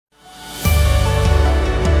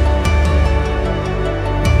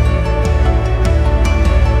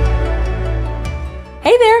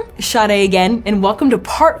Sade again, and welcome to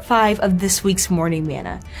part 5 of this week's Morning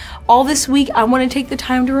Manna. All this week, I want to take the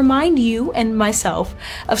time to remind you and myself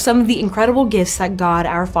of some of the incredible gifts that God,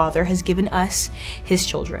 our Father, has given us, His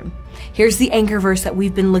children. Here's the anchor verse that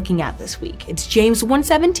we've been looking at this week. It's James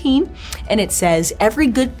 1:17, and it says, "Every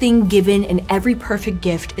good thing given and every perfect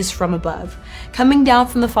gift is from above, coming down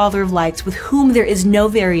from the Father of lights, with whom there is no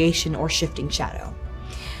variation or shifting shadow."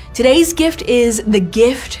 Today's gift is the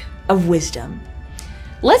gift of wisdom.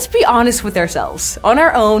 Let's be honest with ourselves. On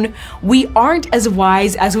our own, we aren't as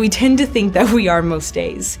wise as we tend to think that we are most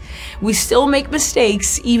days. We still make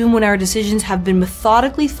mistakes even when our decisions have been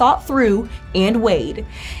methodically thought through and weighed.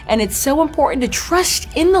 And it's so important to trust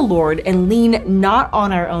in the Lord and lean not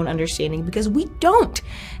on our own understanding, because we don't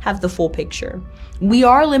have the full picture. We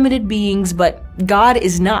are limited beings, but God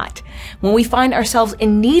is not. When we find ourselves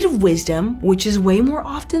in need of wisdom, which is way more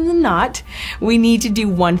often than not, we need to do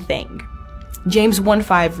one thing. James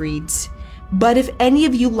 1:5 reads, "But if any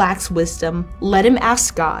of you lacks wisdom, let him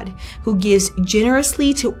ask God, who gives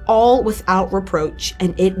generously to all without reproach,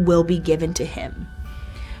 and it will be given to him."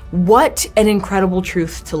 What an incredible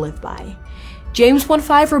truth to live by. James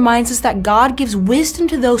 1:5 reminds us that God gives wisdom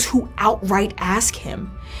to those who outright ask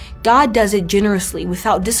him. God does it generously,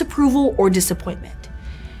 without disapproval or disappointment.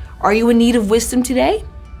 Are you in need of wisdom today?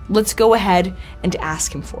 Let's go ahead and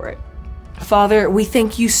ask him for it. Father, we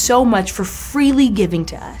thank you so much for freely giving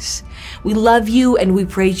to us. We love you and we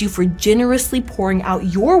praise you for generously pouring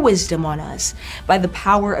out your wisdom on us by the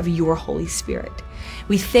power of your Holy Spirit.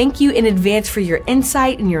 We thank you in advance for your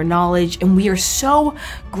insight and your knowledge, and we are so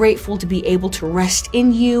grateful to be able to rest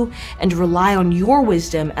in you and rely on your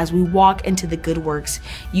wisdom as we walk into the good works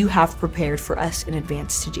you have prepared for us in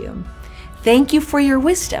advance to do. Thank you for your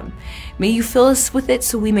wisdom. May you fill us with it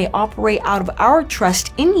so we may operate out of our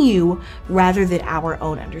trust in you rather than our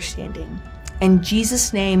own understanding. In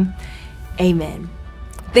Jesus' name, amen.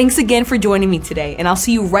 Thanks again for joining me today, and I'll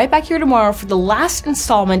see you right back here tomorrow for the last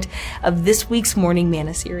installment of this week's Morning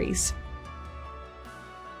Manna Series.